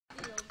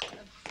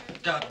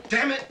God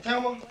damn it,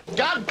 Thelma.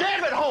 God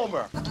damn it,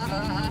 Homer!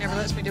 Never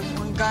lets me do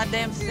one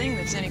goddamn thing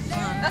that's any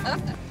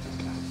fun.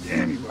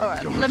 Damn you, All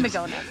right, gorgeous. let me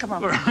go now. Come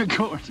on. All right,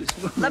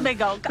 gorgeous. Let me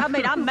go. I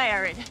mean, I'm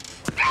married.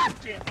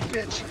 Goddamn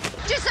bitch.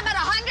 Just about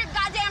 100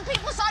 goddamn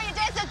people saw you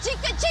dancing cheek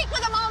to cheek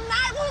with them all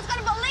night. Who's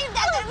gonna believe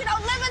that we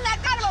don't live in that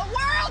kind of a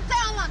world,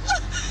 Thelma?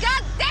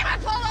 God damn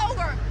it, pull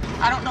over!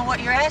 I don't know what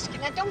you're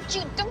asking. Now don't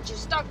you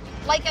start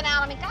flaking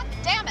out on me. God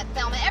damn it,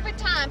 Thelma. Every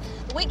time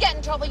we get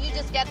in trouble, you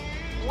just get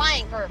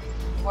blank or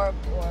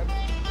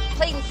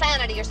plead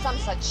insanity or some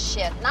such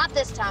shit. Not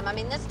this time. I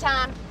mean, this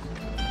time,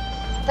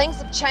 things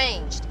have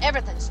changed.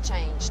 Everything's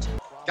changed.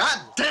 God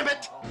damn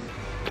it!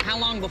 How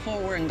long before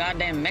we're in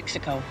goddamn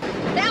Mexico?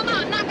 Thelma,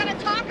 I'm not gonna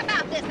talk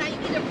about this. Now, you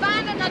either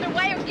find another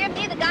way or give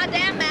me the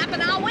goddamn map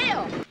and I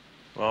will.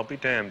 Well, I'll be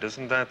damned.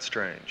 Isn't that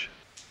strange?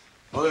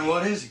 Well, then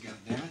what is it,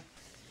 goddammit?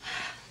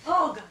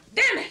 Oh, God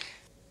damn it!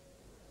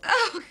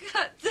 Oh,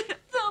 God damn,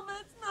 Thelma,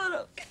 it's not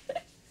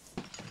okay.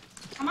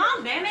 Come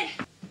on, damn it!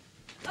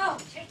 Oh,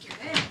 take your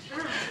damn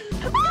time.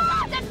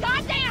 Oh, the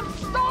goddamn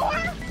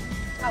store!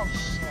 Oh,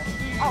 shit.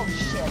 Oh,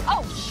 shit.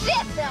 Oh,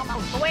 shit, Thelma.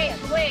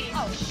 Louise.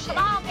 Oh, shit. Come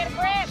on, get a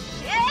grip.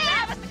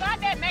 Yeah. Drive us to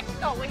goddamn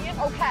Mexico, will you?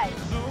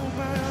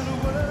 Okay.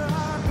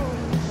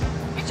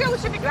 You sure we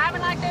should be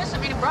driving like this? I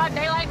mean, in broad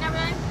daylight and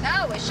everything?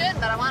 No, we shouldn't,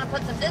 but I want to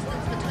put some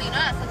distance between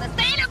us and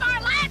the state of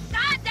our lives.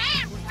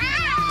 Goddamn!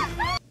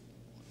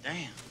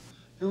 Damn.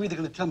 You're either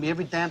gonna tell me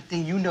every damn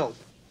thing you know,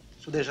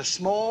 so there's a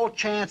small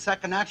chance I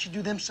can actually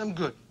do them some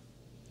good,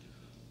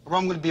 or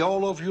I'm gonna be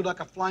all over you like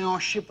a fly-on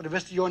ship for the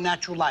rest of your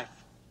natural life.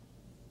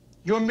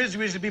 Your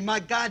misery is to be my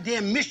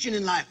goddamn mission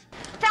in life.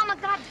 Thelma,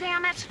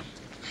 goddamn it!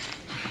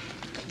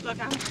 Look,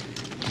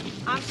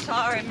 I'm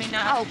sorry, I mean,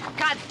 Oh,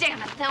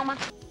 goddamn it, Thelma!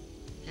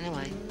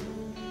 Anyway,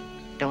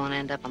 don't want to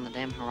end up on the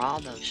damn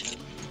Geraldo show.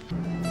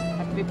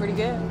 That'd be pretty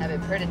good. That'd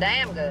be pretty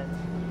damn good.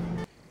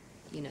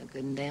 You know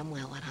good and damn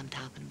well what I'm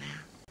talking about.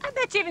 I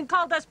bet you even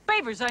called us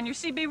beavers on your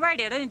CB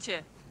radio, didn't you?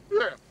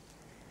 Yeah,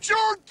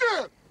 sure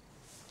did.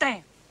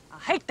 Damn, I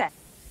hate that.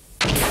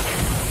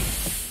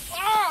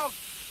 Oh,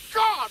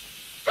 God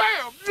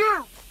damn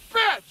you,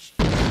 bitch!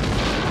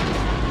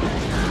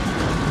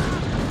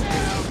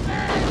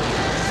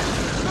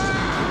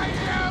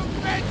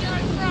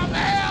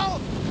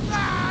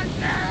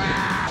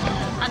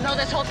 I know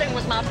this whole thing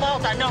was my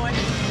fault, I know it.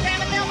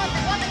 Damn it, Thelma, if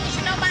there's one thing you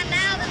should know by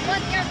now, this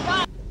wasn't your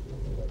fault.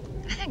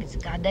 I think it's the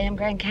goddamn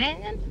Grand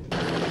Canyon.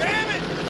 Damn it!